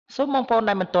សូមបងប្អូន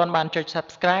ដែលមិនទាន់បានចុច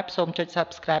Subscribe សូមចុច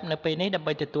Subscribe នៅពេលនេះដើម្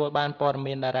បីទទួលបានព័ត៌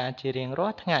មានតារាជារៀងរា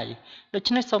ល់ថ្ងៃដូ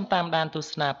ច្នេះសូមតាមដានទស្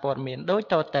សនាព័ត៌មានដូច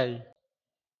តទៅ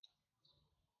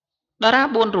តារា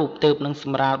4រូបទើបនឹងស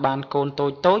ម្រាលបានកូនតូ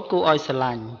ចៗគួរឲ្យស្រ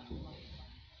ឡាញ់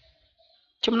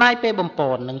ចំណាយពេលបំព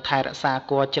ន់និងថែរក្សា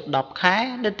គួរជិត10ខែ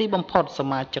នៅទីបំផុតស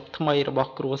មាជិកថ្មីរប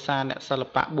ស់គ្រួសារអ្នកសិល្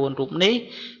បៈ4រូបនេះ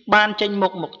បានចេញមុ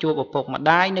ខមកជួបឪពុកម្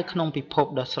ដាយនៅក្នុងពិភព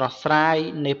ដ៏ស្រស់ស្រាយ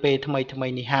នាពេលថ្មី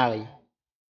ៗនេះហើយ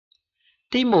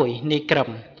ទី1នាយក្រឹម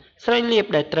ស្រីលៀប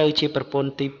ដែលត្រូវជាប្រពន្ធ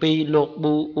ទី2លោក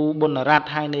ប៊ូអ៊ូប៊ុនរ៉ាត់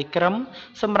ហើយនាយក្រឹម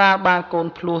សម្រាលបានកូន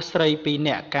ភ្លោះស្រី2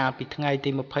នាក់កាលពីថ្ងៃទី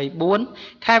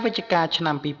24ខែវិច្ឆិកាឆ្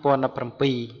នាំ2017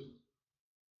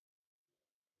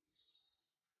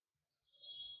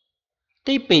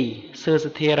ទី2សឿ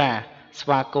សុធារាស្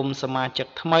វាគមន៍សមាជិក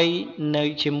ថ្មីនៅ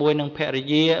ជាមួយនឹងភរិ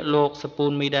យាលោកសពូ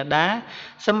នមីដាដា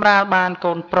សម្រាលបាន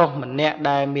កូនប្រុសម្នាក់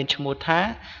ដែលមានឈ្មោះថា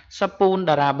សពូន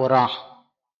តារាបុរស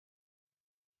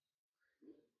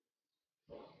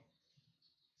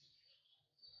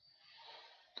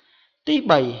ទី3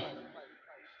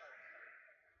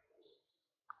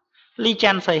លី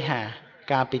ចាន់សីហា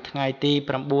កាលពីថ្ងៃទី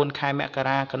9ខែមក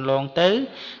រាកន្លងទៅ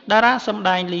តារាសម្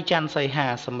ដែងលីចាន់សីហា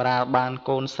សម្រាលបាន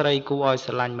កូនស្រីគួរឲ្យ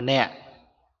ស្រឡាញ់ម្នាក់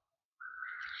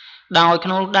ដោយក្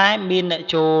នុងនោះដែរមានអ្នក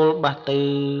ចូលបាសទៅ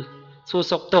សួរ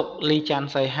សុខទុក្ខលីចាន់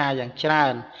សីហាយ៉ាងច្រើ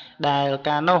នដែល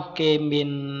កាលនោះគេ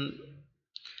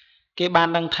បាន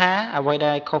ដឹងថាអ្វី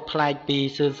ដែលខុសប្លែកពី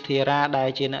សឿសុធារាដែល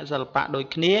ជាអ្នកសិល្បៈដូច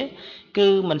គ្នាគឺ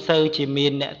មិនសូវជាមា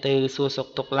នអ្នកទៅសួរសុខ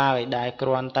ទុក្ខឡើយដែលគ្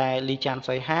រាន់តែលីចាន់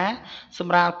សីហាស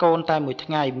ម្រាលកូនតែមួយ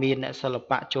ថ្ងៃមានអ្នកសិល្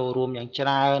បៈចូលរួមយ៉ាងច្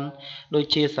រើនដូច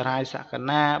ជាសារាយសក្ក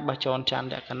ណាបាចនច័ន្ទ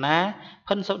លក្ខណា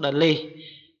ផិនសុដាលីស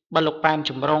បាទលោកប៉ែន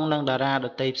ចម្រុងនិងតារាដ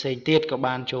ទៃផ្សេងទៀតក៏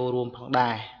បានចូលរួមផង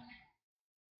ដែរ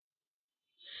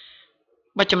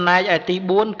បាទចំណែកឯទី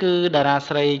4គឺតារា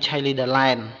ស្រីឆៃលីដា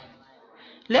ឡែន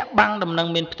លាក់បាំងដំណឹង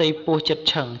មានផ្ទៃពោះចិត្ត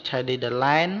ឆឹងឆៃលីដា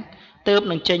ឡែនទើប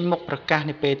នឹងចេញមុខប្រកាស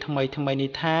នាពេលថ្មីនេះ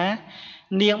ថា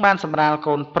នាងបានសម្រាល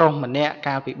កូនប្រុសម្នាក់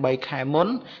កាលពី3ខែមុន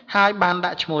ហើយបាន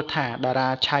ដាក់ឈ្មោះថាតារា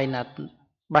ឆៃ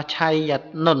យ៉ាត់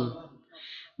នុន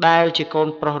ដែលជាកូន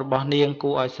ប្រុសរបស់នាងគួ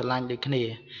រឲ្យស្រឡាញ់ដូចគ្នា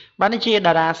បាទនេះជា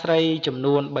តារាស្រីចំ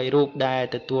នួន3រូបដែល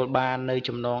ទទួលបាននៅ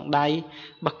ចំណងដៃ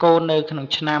បកូននៅក្នុង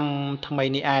ឆ្នាំថ្មី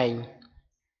នេះឯង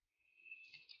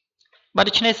បាទ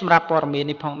ដូច្នេះសម្រាប់ព័ត៌មាន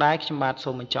នេះផងដែរខ្ញុំបាទសូ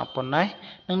មបញ្ចប់ប៉ុណ្ណេះ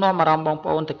នឹងនាំអារម្មណ៍បងប្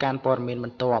អូនទៅកាន់ព័ត៌មានប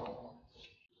ន្ទាប់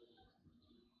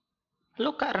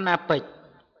លោកករណាពេជ្រ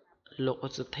លោកឧ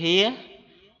សធា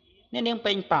អ្នកនាង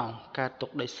ពេញប៉ោងកើតទុក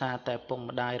ដោយសារតែឪពុក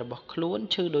ម្ដាយរបស់ខ្លួន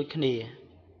ឈឺដូចគ្នា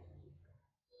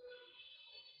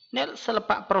អ្នកសិល្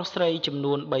បៈប្រុសស្រីចំ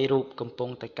នួន3រូបកំពុង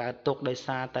តែកើតទុក្ខដោយ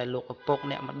សារតែលោកឪពុក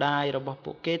អ្នកម្ដាយរបស់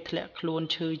ពួកគេធ្លាក់ខ្លួន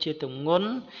ឈឺជាទម្ងន់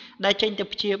ដែលចេញទៅ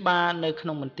ព្យាបាលនៅក្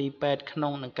នុងមន្ទីរពេទ្យក្នុ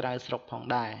ងនិងក្រៅស្រុកផង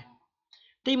ដែរ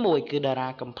ទី1គឺតារា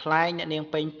កំ pl ែងអ្នកនាង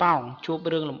ពេញប៉ោងជួប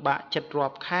រឿងលំបាកចិត្តរា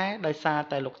ប់ខែដោយសារ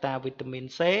តែលោកតាវីតាមីន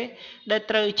C ដែល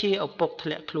ត្រូវជាឪពុកធ្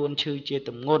លាក់ខ្លួនឈឺជាទ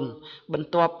ម្ងន់បន្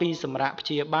ទាប់ពីសម្រាកព្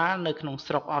យាបាលនៅក្នុង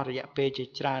ស្រុកអស់រយៈពេលជា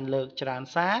ច្រើនលើកច្រើន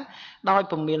សារដោយ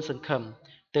ពុំមានសង្ឃឹម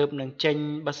ទើបនឹងចេញ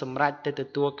បសម្រេចទៅទ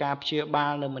ទួលការព្យាបា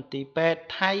លនៅមន្ទីរពេទ្យ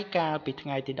ថៃកាលពីថ្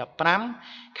ងៃទី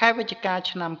15ខែវិច្ឆិកា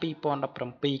ឆ្នាំ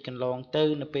2017កន្លងទៅ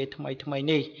នៅពេលថ្មី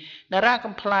នេះតារា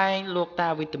កំ pl ែងលោកតា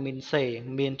វីតាមីន C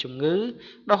មានជំងឺ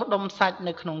ដុសដុំសាច់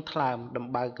នៅក្នុងថ្លើមដំ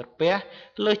បៅក្រពះ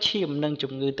លើសឈាមនិង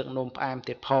ជំងឺទឹកនោមផ្អែម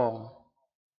ទៀតផង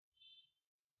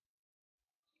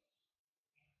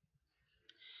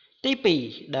ទី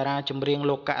2តារាចម្រៀង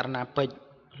លោកករណាពេជ្រ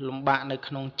លំបាកនៅ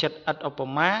ក្នុងចិត្តឥតឧប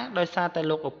មាដោយសារតែ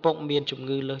លោកឪពុកមានជំ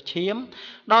ងឺលើសឈាម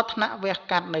ដល់ថ្នាក់វះ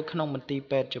កាត់នៅក្នុងមន្ទីរ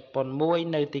ពេទ្យជប៉ុនមួយ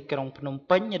នៅទីក្រុងភ្នំ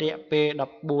ពេញរយៈពេល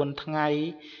14ថ្ងៃ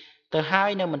ទៅហើយ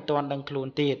នៅមិនទាន់ដឹងខ្លួន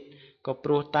ទៀតក៏ព្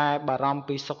រោះតែបារម្ភ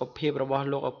ពីសុខភាពរបស់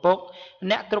លោកឪពុក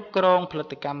អ្នកគ្រប់គ្រងផលិ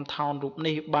តកម្មថោនរូប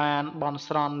នេះបានបន់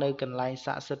ស្រន់នៅកន្លែង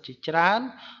ស័ក្តិសិទ្ធិជាច្រើន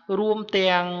រួម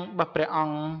ទាំងព្រះអ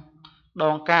ង្គដ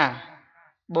ងកា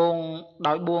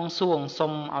ដោយបួងសួងសូ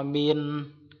មឲ្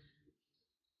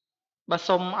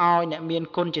យអ្នកមាន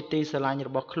គុណជាទីស្រឡាញ់រ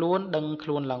បស់ខ្លួនដឹងខ្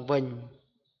លួនឡើងវិញ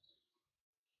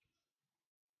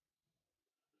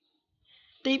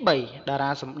ទី3តា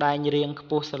រាសម្ដែងរាងខ្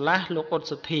ពស់ស្រឡះលោកអ៊ុត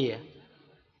សុធា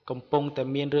កំពុងតែ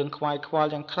មានរឿងខ្វាយខ្វល់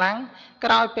យ៉ាងខ្លាំងក្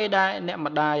រោយពេលដែលអ្នក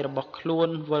ម្ដាយរបស់ខ្លួន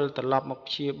វិលត្រឡប់មក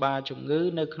ព្យាបាលជំងឺ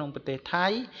នៅក្នុងប្រទេសថៃ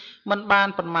មិនបាន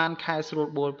ប៉ុន្មានខែស្រួល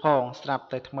បួលផងស្រាប់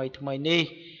តែថ្មីនេះ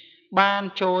បាន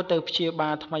ចូលទៅព្យាបា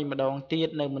លថ្មីម្ដងទៀត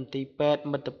នៅមន្ទីរពេទ្យ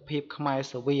មិត្តភាពខ្មែរ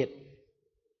សូវៀត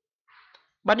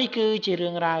បាទនេះគឺជារឿ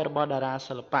ងរ៉ាវរបស់តារា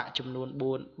សិល្បៈចំនួន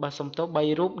4បាទសំទោស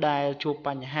3រូបដែលជួបប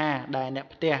ញ្ហាដែលអ្នក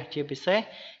ផ្ទះជាពិសេស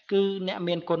គឺអ្នក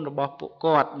មានគុណរបស់ពួក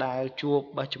គាត់ដែលជួប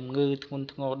ជំងឺធ្ងន់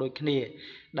ធ្ងរដូចគ្នា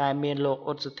ដែលមានលោក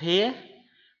អ៊ុតសុធា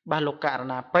บาลกะร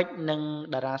ณาเป็กนึ่ง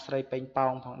ดาราสไรเป็นปอ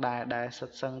งของได้สั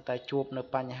ตสังแต่จูบใน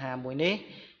ปัญหามวยนี้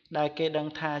ได้เกดัง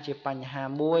ท่าจะปัญหา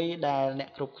มวยได้เน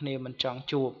กรุกเนีมันจอง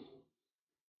จูบ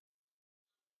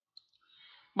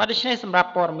มาดิฉันสำหรับ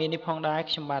ปอร์มีนิพองได้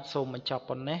ขมบาดโซมันจอบป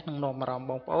นเนะนังนมรอม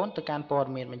บองปอนแต่การปอ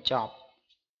ร์มีมันจอบ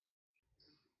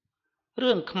เ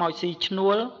รื่องขมอยซีชนั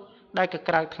วได้กระก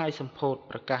ราวไงสมโพธ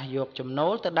ประกาศยกจำโน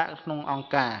ลแต่ดักนงอง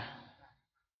กา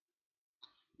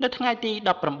ในทั้งไงตี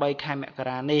ดับปรำใบคายแมกร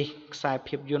านีสายเ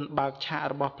พียบยนต์บากชา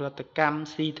ระบบผลิตกรรม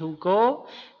ซีทูโก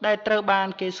ได้เตอร์บาน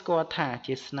เกสกอถาเจ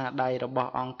สนาได้ระบบ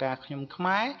องกาขยมขม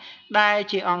ายได้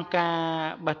จีองกา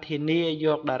บัติเนียย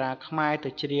กดาราขมายแต่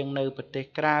เชียงในประเทศ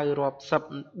กลางรอบสับ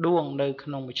ดวงในข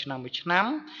นมวิชนาวิชน้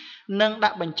ำนึ่งดั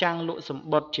บบัญจังลุสม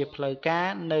บทเจียเพลกา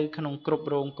ในขนมกรุบ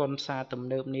โรงกลซาตำ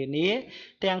เนิบนี้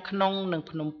แตงขนมหนึ่ง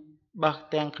พนมบัก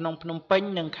แตงขนมพนมเป้ง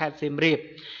หนึ่งขาดเสียมเรียบ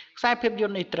สายเพียบย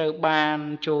นต์ในเตอร์บาน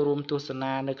โจรุมตุสน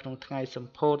าในขนมไงสม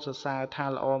โพธสาทา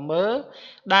ลอเมอร์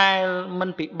ได้มัน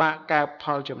ปิบะกาพ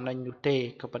อจำนันอยู่เต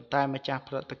กับปัตตามาจากผ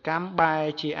ลิตกรรมใบ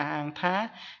จีอาอังท้า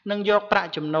นึ่งยกประ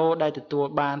จำโนได้ตัว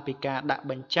บานปิกาดะ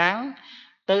บัญจัง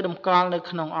เตอร์ดมกอลใน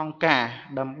ขนมองกา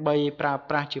ดำใบปรา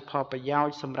ปราจิพอประยาว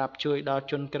สำหรับช่วยดอ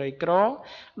จนไกรกรอ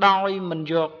โดยมัน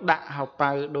ยกดะเฮาไป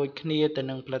โดยเคลียแต่ห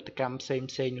นึ่งผลิตกรรมเซม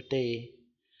อยู่เต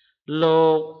โล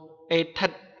กเอทั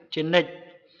ดเจนิก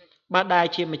บาได้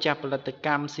เชื่อมาจากผลิตกร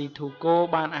รมซีทูโก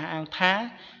บานอาอังท้า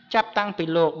จับตั้งเป็น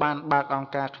โลกบานบากอง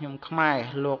กาขยมขมาย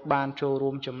โลกบานโจรว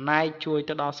มจำนายช่วย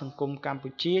ตลอดสังคมกัมพู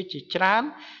ชีจิตราน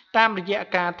ตามระยะ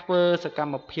การเทอสกร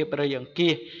รมเพียบระอย่าง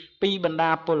กี้ปีบรรดา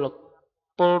ปล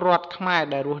รอดขมาย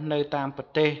ได้รู้ในตามประ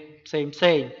เทศเซม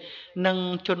นึ่ง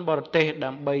จนบรเตด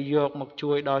ำใบโยกมาช่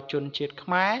วยดอจนเชิดข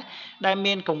มายได้เ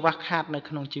มียนกงวักขาดในข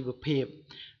นมจีบเพียบ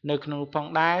ในขนมพอง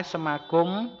ได้สมาคม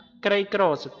ไกรโกร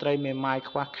สตรีเมย์ไม้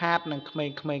คว้าคาดนังเขม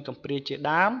งกับเปรียเจ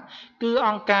ดามคืออ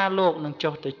งค์การโลกนังโจ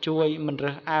แต่ช่วยมันเ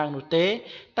รืออ้างนุเต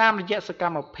ตามระยะสกรร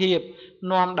มเพียบ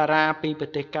นอมดาราปีประ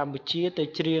เทศกัมพูชีแต่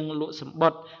เชียงลุสมบั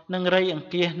ตินังไรอัง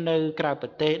เกียในกลายปร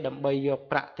ะเทศดำใบยก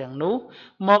ประแตงนู้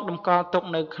มอกดำกอตก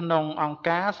ในขนมองค์ก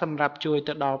ารสำหรับช่วยต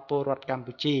ะดอปรดกัม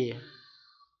พูชี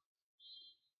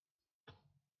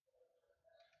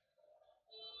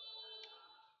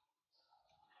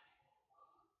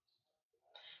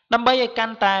ดำใบกั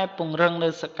นตายปุ่งเริงใน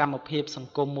สกรรมเพียบสัง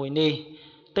คมมวยนี้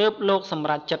เติบโลกสำห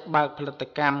รับจัดบากผลิต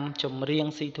กรรมจมเรียง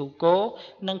ซีทูโก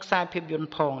นังสายเพียบยน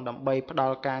ต์พองดำใบพดอ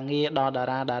ลกาเงียดอดา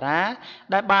รา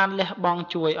ได้บานเละบอง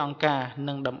ช่วยองกา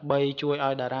นังดำใบช่วยออ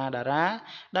ยดารา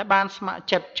ได้บานสมัคร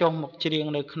จัดจมหมกเชียง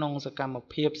ในขนงสกรรม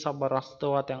เพียบซอบรอสตั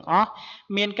วแต่งอ๋อ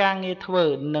เมียนกาเงียเทอ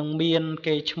นังเมียนเก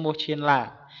ชโมเชียนลา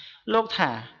โลกถ่า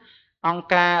อง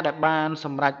กาได้บานส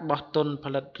ำหรับบอตนผ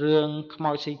ลิตเรื่องขม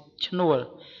อยซีชนวล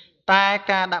แต่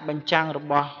การดับบัญจังระ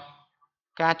บ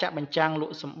การจับบัญจังลุ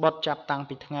สมบัติจับตัง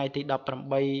ปิดไงที่ดับประ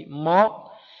ใบมก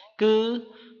คือ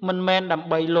มันแมนดับ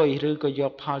ใบลอยหรือก็ย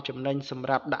กพอจำเนนสำห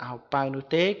รับดาวไปนุ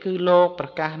เตคือโลกปร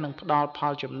ะกาศหนึ่งพดอลพอ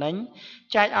จำเนน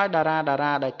ใจอ้อยดารา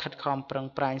ได้ขัดคอมปรัง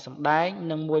ปรายสำได้ห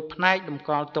นึ่งมวยพนัยดมก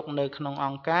อลตกเนยขนมอ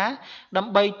งกาด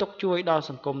ำใบตกช่วยดอ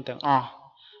สังคมแต่งอ๋อ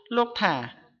โลกถ่า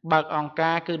บากองก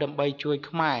าคือดำใบช่วยข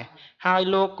มายหาย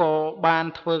โลกก็บาน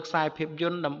เฟิกสายเพียบย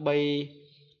นต์ดำใบ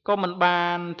ก็มันบา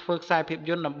นเฟิกสายเพียบย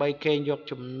นต์ดำใบเกยยก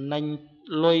จุ่มใน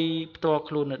ลอยตัวค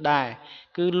รูนได้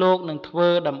คือโลกหนึ่งเฟิ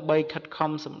กดำใบขัดคอ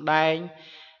มสำได้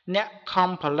เนี่ยคอม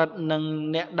ผลิตหนึ่ง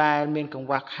เนี่ยได้เมียนกัง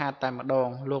วักหาแต่มาดอง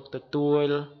โลกตัว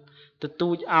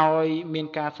เอาเมียน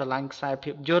การสลายสายเ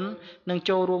พียบยนต์หนึ่งโจ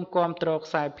รวมความตรอก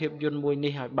สายเพียบยนต์มวยใน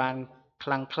หอยบานค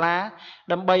ลังคล้า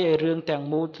ดำใบเรื่องแต่ง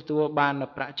มูตัวบาน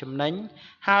ประจำนั้น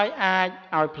หายอาจ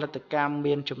เอาผลิตกรรมเ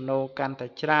มียนจุ่มโนการแต่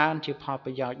จราจีพอปร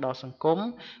ะโยชน์ดอสังคม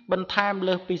บรรทามเ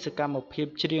ลือกปีศกรรมอภิบ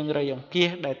เชียงไรอย่างเกี้ย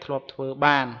ได้ทลบทัวบ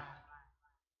าน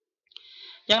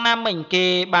ยังนำเหม่งเก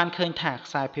บานเคยถาก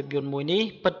สายเพียบยนต์มวยนี้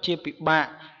ปัจเจปิบะ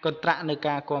กตระในก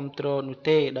ารควบโตรนุเต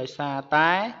โดยซาตา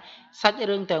ยสัจเ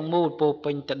รื่องแต่งมูดโปเ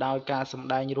ป็นแต่ดาวการสำ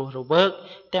ได้รูระเบิก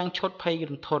แต่งชดภัยกั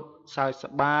นทดสายส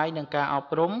บายในการอบ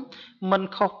รมมัน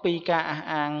เข้าปีการ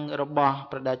อ่างระบอบ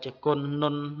ประดาจกลน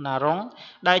นนาร้อง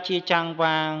ได้เชียจังว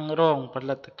างร่องผ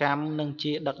ลิตกรรมหนึ่งเ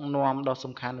ชียดักนวมดอกส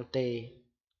ำคัญนุเต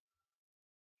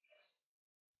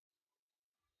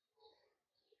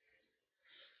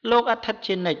โลกอัศจ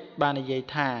รรย์บานยัย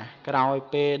ธากล่าว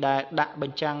ไปได้ดักบั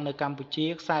ญจังในกัมพูชี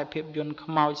สายเพียบยนต์ข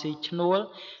มอยซีชนัว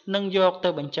นึ่งโยกเตอ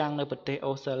บัญจังในประเทศอ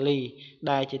อสเตรเลียไ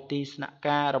ด้จิตีสนาก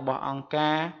ารระบอบองก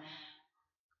า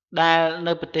ได้ใน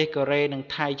ประเทศเกาหลีหนึ่ง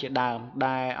ไทยจะดามไ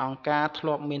ด้องกาทล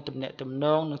บมีนตำแหน่งตำน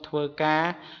องหนึ่งทัวกา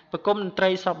ประกอบดนตรี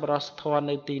สอบรสทอนใ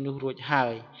นตีนุรุจหา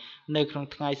ย នៅក្នុង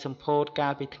ថ្ងៃសម្ពោធកា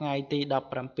លពីថ្ងៃទី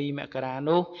17មករា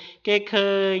នោះគេឃើ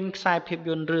ញខ្សែភាព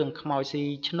យន្តរឿងខ្មោចស៊ី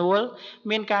ឈ្នួល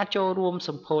មានការចូលរួមស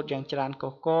ម្ពោធយ៉ាងច្រើន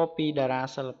កុះករពីតារា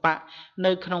សិល្បៈ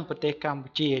នៅក្នុងប្រទេសកម្ពុ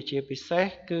ជាជាពិសេស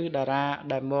គឺតារា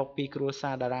ដែលមកពីគ្រួ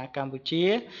សារតារាកម្ពុជា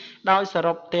ដោយស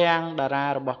រុបទាំងតារា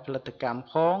របស់ផលិតកម្ម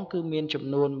ផងគឺមានចំ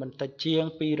នួនមិនតិចជាង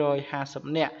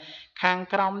250នាក់ខាង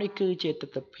ក្រោមនេះគឺជាទស្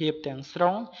សនវិជ្ជាទាំងស្រុ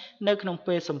ងនៅក្នុង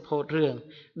ពេលសម្ពោធរឿង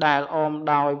ដែលអម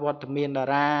ដោយវត្តមានតា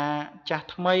រាចាស់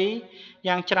ថ្មី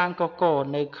យ៉ាងច្រើនកុះករ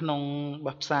នៅក្នុង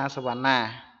ផ្សារសវណ្ណា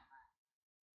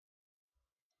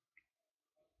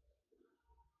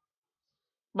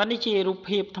បាទនេះជារូប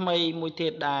ភាពថ្មីមួយទៀ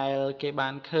តដែលគេបា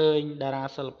នឃើញតារា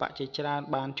សិល្បៈជាច្រើន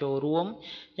បានចូលរួម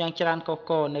យ៉ាងច្រើនកុះ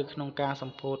ករនៅក្នុងការស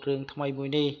ម្ពោធរឿងថ្មីមួយ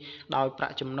នេះដោយប្រា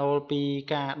ក់ចំណូលពី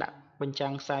ការដាក់បញ្ចាំ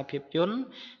ងខ្សែភាពយន្ត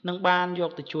និងបានយ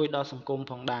កទៅជួយដល់សង្គម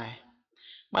ផងដែរ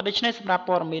បាទដូច្នេះសម្រាប់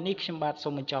ព័ត៌មាននេះខ្ញុំបាទសូ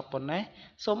មបញ្ចប់ប៉ុណ្ណេះ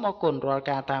សូមអរគុណរាល់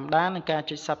ការតាមដាននិងការ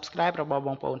ចុច Subscribe របស់ប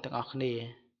ងប្អូនទាំងអស់គ្នា